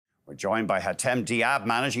We're joined by Hatem Dhiab,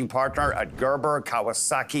 Managing Partner at Gerber,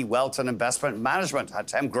 Kawasaki Wealth and Investment Management.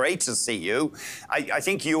 Hatem, great to see you. I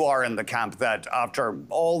think you are in the camp that after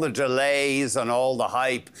all the delays and all the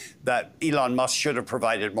hype, that Elon Musk should have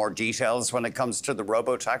provided more details when it comes to the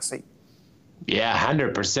Robotaxi. Yeah,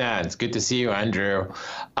 100%. It's good to see you, Andrew.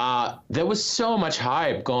 There was so much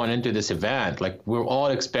hype going into this event. Like, we're all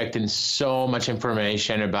expecting so much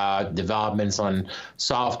information about developments on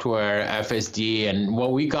software, FSD, and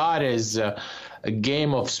what we got is a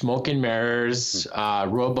game of smoke and mirrors,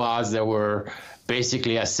 robots that were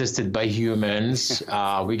basically assisted by humans.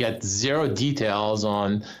 We get zero details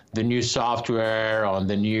on the new software, on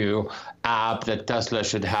the new app that Tesla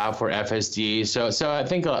should have for FSD. So I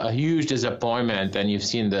think a huge disappointment, and you've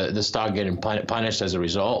seen the stock getting punished as a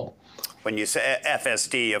result. When you say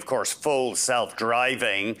FSD, of course, full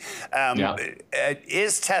self-driving,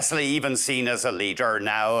 is Tesla even seen as a leader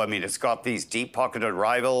now? I mean, it's got these deep-pocketed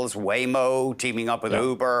rivals, Waymo teaming up with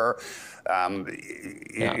Uber.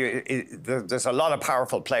 There's a lot of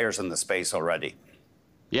powerful players in the space already.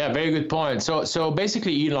 Yeah, very good point. So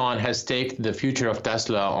basically, Elon has staked the future of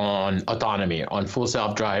Tesla on autonomy, on full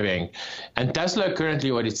self-driving. And Tesla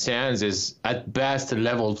currently, what it stands is at best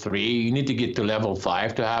level 3. You need to get to level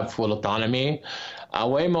 5 to have full autonomy.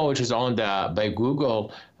 Waymo, which is owned by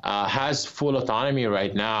Google, has full autonomy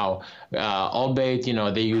right now, albeit,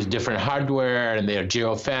 they use different hardware and they're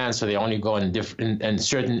geo-fenced, so they only go in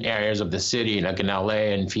certain areas of the city, like in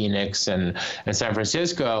LA and Phoenix and San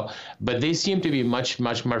Francisco. But they seem to be much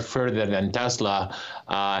more further than Tesla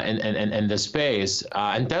in the space.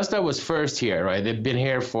 And Tesla was first here, right? They've been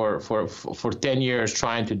here for 10 years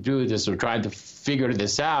trying to do this or trying to figure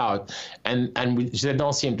this out, and they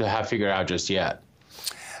don't seem to have figured out just yet.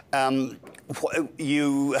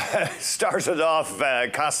 You started off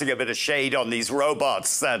casting a bit of shade on these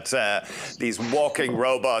robots, these walking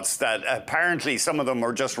robots that apparently some of them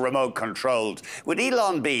are just remote controlled. Would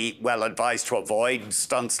Elon be well advised to avoid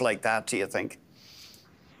stunts like that, do you think?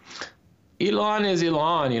 Elon is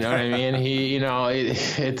Elon, you know what I mean?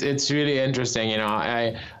 It's really interesting.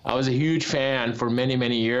 I was a huge fan for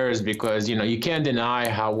many years because, you can't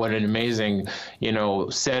deny what an amazing,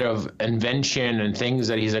 set of invention and things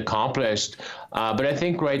that he's accomplished. But I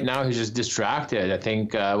think right now he's just distracted. I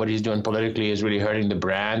think what he's doing politically is really hurting the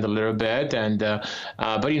brand a little bit.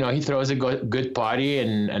 But he throws a good party,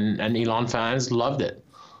 and Elon fans loved it.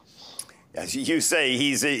 As you say,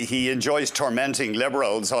 he enjoys tormenting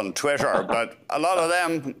liberals on Twitter, but a lot of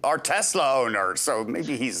them are Tesla owners, so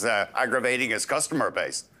maybe he's aggravating his customer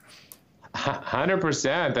base.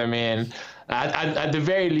 100%. I mean, at the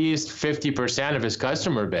very least, 50% of his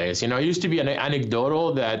customer base. It used to be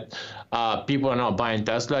anecdotal that people are not buying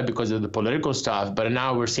Tesla because of the political stuff, but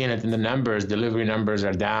now we're seeing it in the numbers. Delivery numbers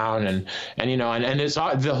are down, and it's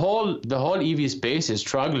the whole EV space is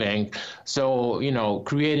struggling. So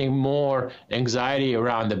creating more anxiety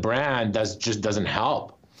around the brand just doesn't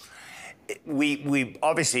help. We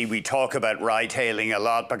obviously talk about ride-hailing a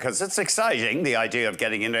lot because it's exciting, the idea of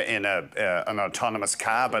getting in an autonomous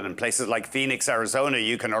cab, and in places like Phoenix, Arizona,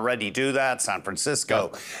 you can already do that, San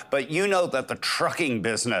Francisco. But you know that the trucking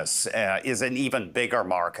business is an even bigger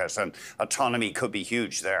market, and autonomy could be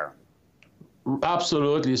huge there.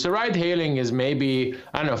 Absolutely. So ride-hailing is maybe,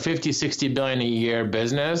 50, 60 billion a year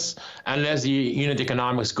business, unless the unit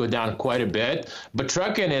economics go down quite a bit. But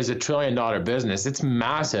trucking is $1 trillion business. It's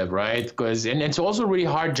massive, right? And it's also a really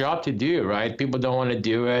hard job to do, right? People don't want to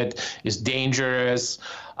do it. It's dangerous.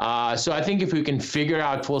 So I think if we can figure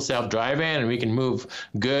out full self-driving and we can move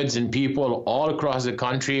goods and people all across the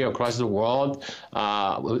country, across the world,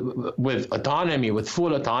 with autonomy, with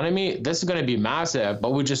full autonomy, this is going to be massive,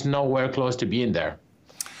 but we're just nowhere close to being there.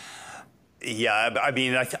 Yeah, I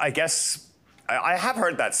mean, I guess I have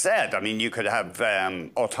heard that said. I mean, you could have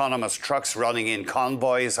autonomous trucks running in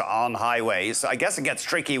convoys on highways. I guess it gets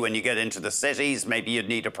tricky when you get into the cities. Maybe you'd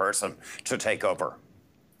need a person to take over.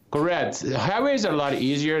 Correct. Highways are a lot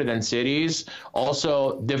easier than cities.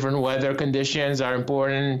 Also, different weather conditions are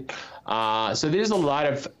important. So there's a lot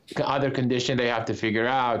of other conditions they have to figure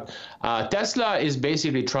out. Tesla is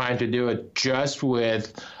basically trying to do it just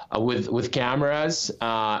with cameras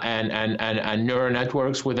and neural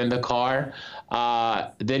networks within the car.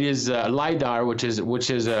 There is LiDAR, which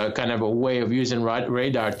is a kind of a way of using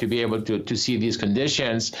radar to be able to see these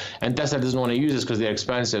conditions. And Tesla doesn't want to use this because they're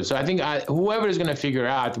expensive. So I think whoever is going to figure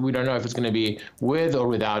out, we don't know if it's going to be with or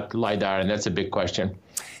without LiDAR, and that's a big question.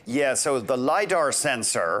 Yeah, so the LiDAR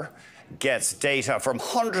sensor gets data from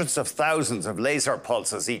hundreds of thousands of laser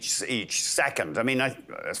pulses each second. I mean,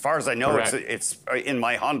 as far as I know, it's in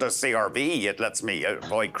my Honda CR-V. It lets me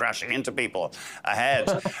avoid crashing into people ahead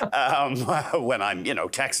when I'm,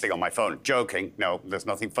 texting on my phone. Joking. No, there's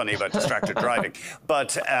nothing funny about distracted driving.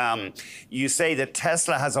 But you say that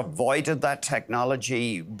Tesla has avoided that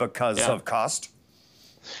technology because of cost?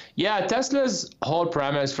 Yeah, Tesla's whole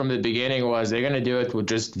premise from the beginning was they're going to do it with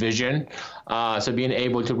just vision. So being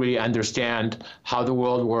able to really understand how the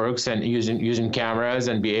world works and using cameras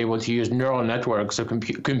and be able to use neural networks or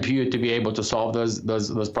compute to be able to solve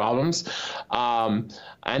those problems.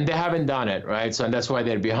 And they haven't done it, right? So and that's why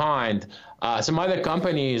they're behind. Some other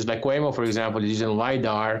companies like Waymo, for example, is using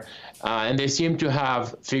LiDAR, and they seem to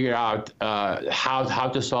have figured out how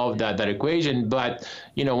to solve that equation. But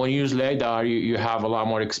when you use LiDAR, you have a lot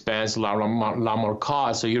more expense, a lot more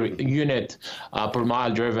cost. So your unit per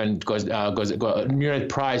mile driven unit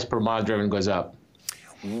price per mile driven goes up.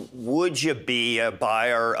 Would you be a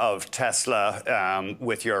buyer of Tesla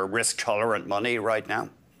with your risk-tolerant money right now?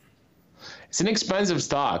 It's an expensive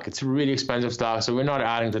stock. It's a really expensive stock. So we're not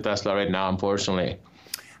adding to Tesla right now, unfortunately.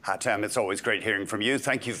 Hatem, it's always great hearing from you.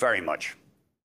 Thank you very much.